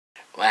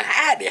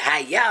Howdy, how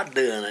y'all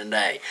doing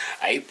today?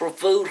 April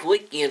Fool's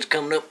weekend's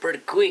coming up pretty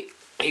quick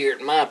here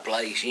at my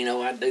place. You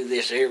know, I do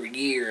this every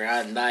year.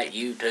 I invite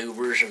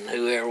YouTubers and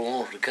whoever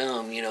wants to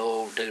come, you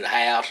know, over to the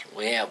house.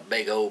 We have a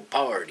big old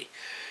party.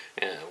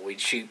 We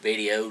shoot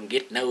videos and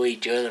get to know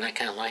each other and that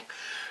kind of thing.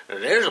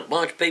 There's a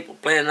bunch of people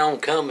planning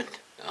on coming.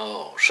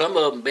 Some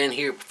of them been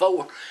here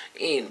before.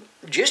 And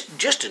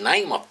just to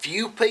name a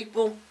few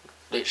people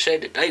that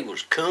said that they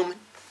was coming,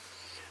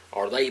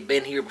 or they've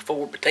been here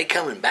before, but they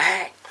coming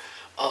back.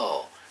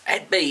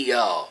 That'd be,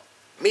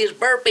 Miss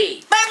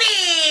Burpee.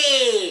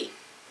 Burpee!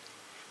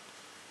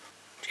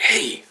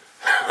 Hey.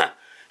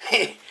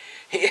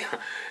 Yeah.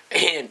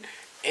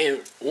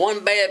 And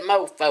one bad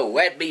mofo,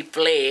 that'd be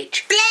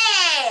Fletch.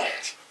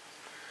 Fletch!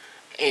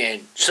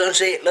 And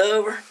Sunset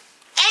Lover.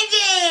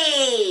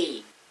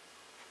 Angie!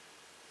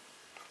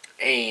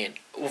 And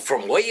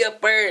from way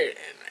up there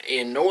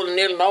in northern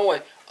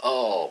Illinois,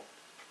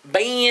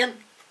 Ben,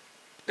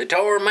 the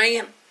Tar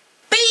Man.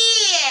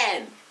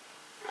 Ben!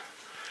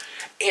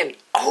 And,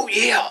 oh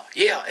yeah,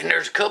 and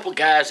there's a couple of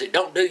guys that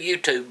don't do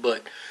YouTube,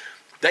 but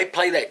they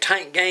play that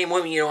tank game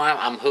with me. You know,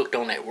 I'm hooked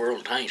on that World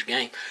of Tanks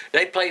game.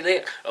 They play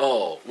that.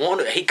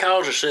 He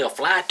calls himself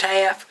Fly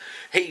Taff.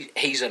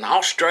 He's an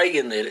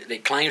Australian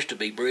that claims to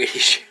be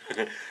British.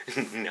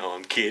 No,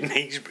 I'm kidding.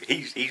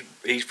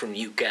 He's from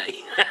UK.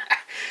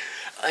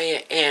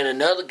 And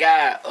another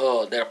guy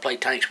that I play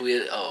tanks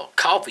with,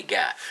 Coffee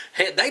Guy.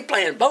 They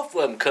playing, both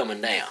of them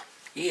coming down.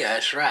 Yeah,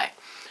 that's right.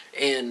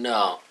 And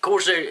of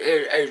course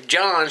there's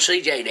John,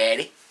 CJ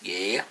Daddy.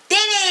 Yeah.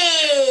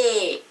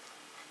 Daddy!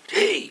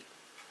 Hey.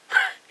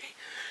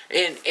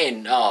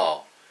 And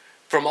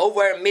from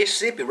over at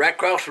Mississippi, right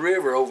across the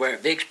river over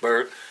at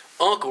Vicksburg,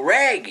 Uncle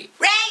Raggy.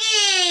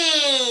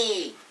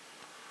 Raggy!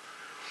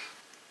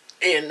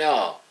 And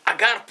I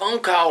got a phone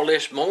call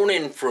this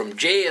morning from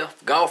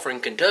Jeff, golfer in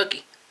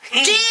Kentucky.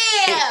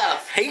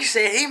 Jeff! He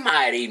said he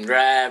might even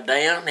drive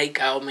down. He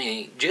called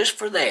me just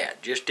for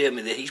that. Just tell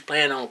me that he's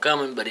planning on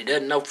coming, but he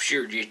doesn't know for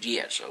sure just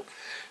yet, so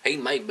he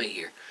may be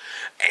here.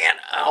 And,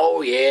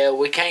 oh yeah,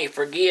 we can't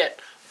forget,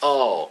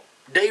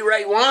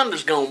 D-Ray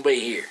Wanda's gonna be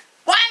here.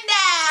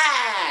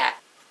 Wanda!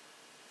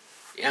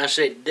 Yeah, I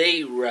said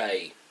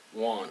D-Ray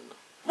Wanda.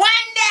 Wanda!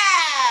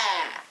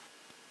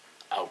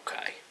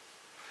 Okay.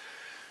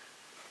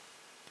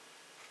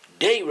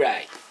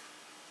 D-Ray.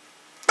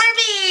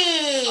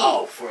 Barbie!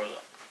 Oh,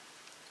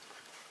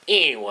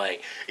 anyway,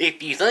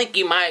 if you think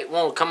you might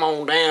want to come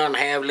on down and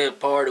have a little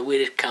party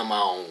with us, come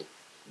on.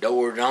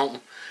 Doors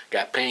open.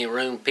 Got plenty of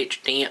room, pitch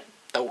a tent,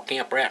 throw a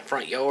camper out in the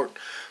front yard,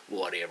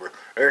 whatever.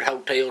 There's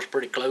hotels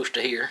pretty close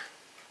to here.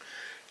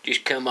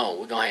 Just come on.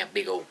 We're going to have a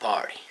big old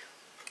party.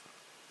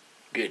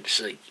 Good to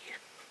see you.